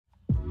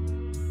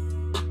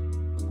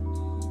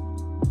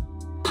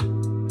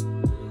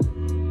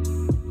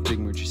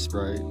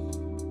BigMoochieSprite.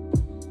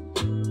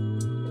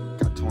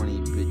 Got 20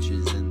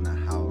 bitches in the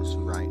house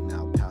right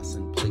now,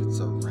 passing plates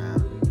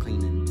around,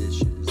 cleaning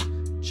dishes.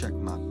 Check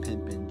my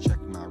pimpin',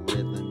 check my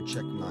rhythm,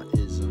 check my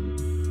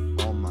ism.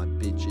 All my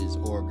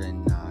bitches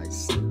organized,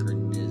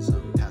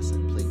 synchronism,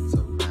 passing plates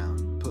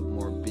around. Put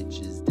more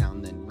bitches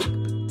down than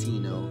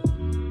Pitino.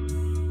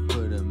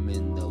 Put them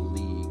in the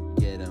league,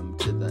 get them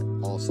to the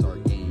all-star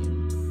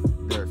game.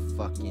 They're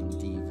fucking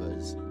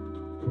divas.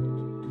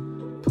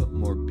 Put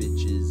more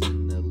bitches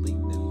in the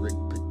league than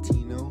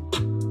Pitino.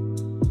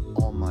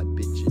 All my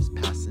bitches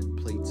passing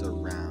plates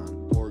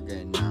around,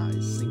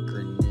 organized,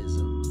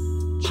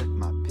 synchronism. Check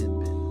my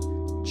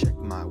pimpin', check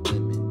my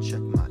women,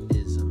 check my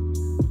ism.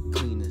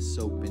 Clean as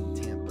soap in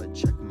Tampa,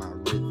 check my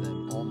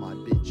rhythm. All my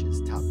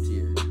bitches top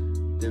tier.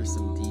 There's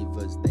some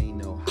divas, they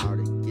know how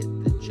to get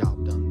the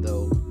job done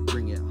though.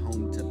 Bring it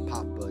home to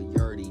Papa, you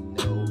already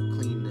know.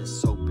 Clean as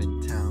soap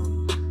in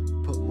town.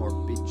 Put more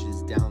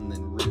bitches down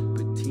than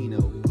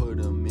Pitino. Put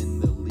them in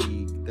the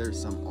league. There's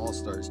some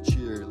all-stars,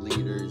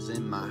 cheerleaders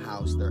in my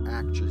house. They're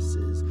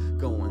actresses,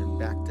 going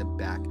back to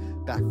back,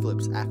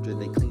 backflips after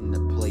they clean the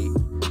plate.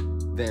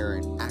 They're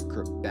an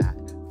acrobat,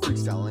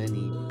 freestyle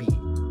any beat.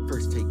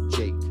 First take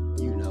Jake,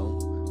 you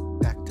know,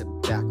 back to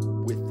back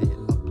with it.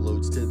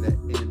 Uploads to the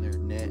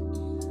internet.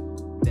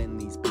 Then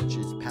these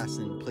bitches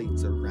passing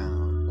plates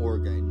around,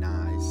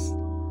 organized,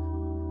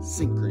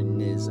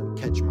 synchronism.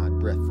 Catch my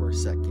breath for a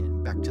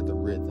second. Back to the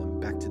rhythm,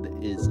 back to the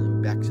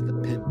ism, back to the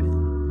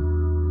pimpin'.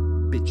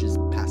 Bitches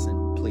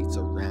passing plates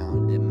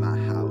around in my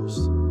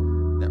house.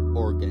 They're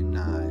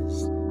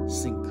organized,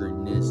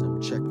 synchronism.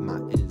 Check my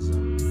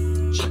ism,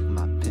 check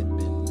my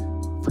pimpin'.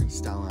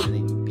 Freestyle on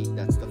any beat,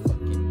 that's the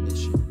fucking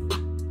mission.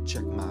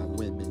 Check my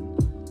women,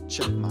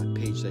 check my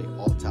page, they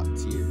all top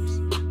tiers.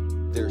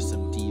 There's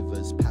some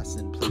divas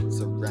passing plates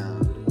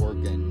around,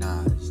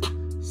 organized,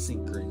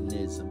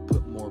 synchronism.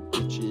 Put more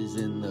bitches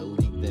in the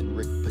league than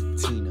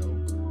Pitino.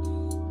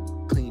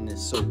 Clean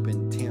as soap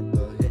in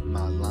Tampa, hit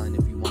my line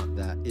if you want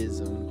that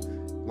ism,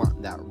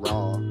 want that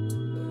raw.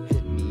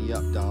 Hit me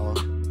up, dawg,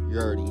 you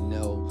already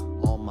know.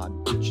 All my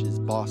bitches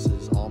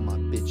bosses, all my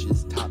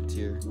bitches top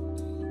tier.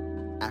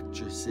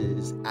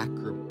 Actresses,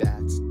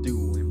 acrobats,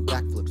 doing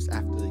backflips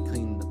after they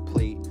clean the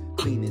plate.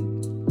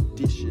 Cleaning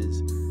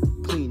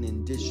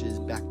dishes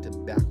back to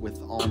back with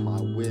all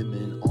my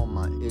women, all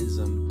my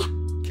ism.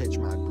 Catch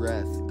my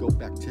breath, go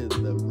back to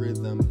the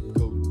rhythm,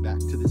 go back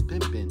to this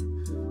pimpin'.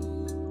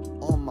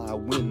 All my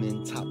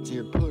women top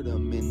tier, put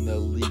them in the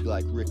league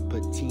like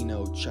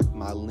Pitino. Check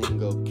my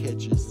lingo,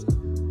 catches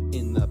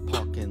in the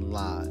parking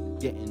lot,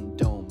 getting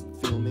dome,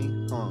 feel me?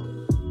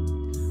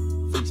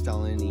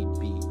 Freestyle any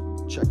beat,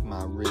 check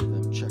my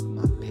rhythm, check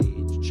my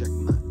page, check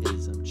my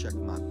ism, check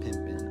my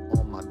pimpin'.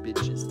 All my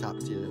bitches top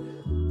tier.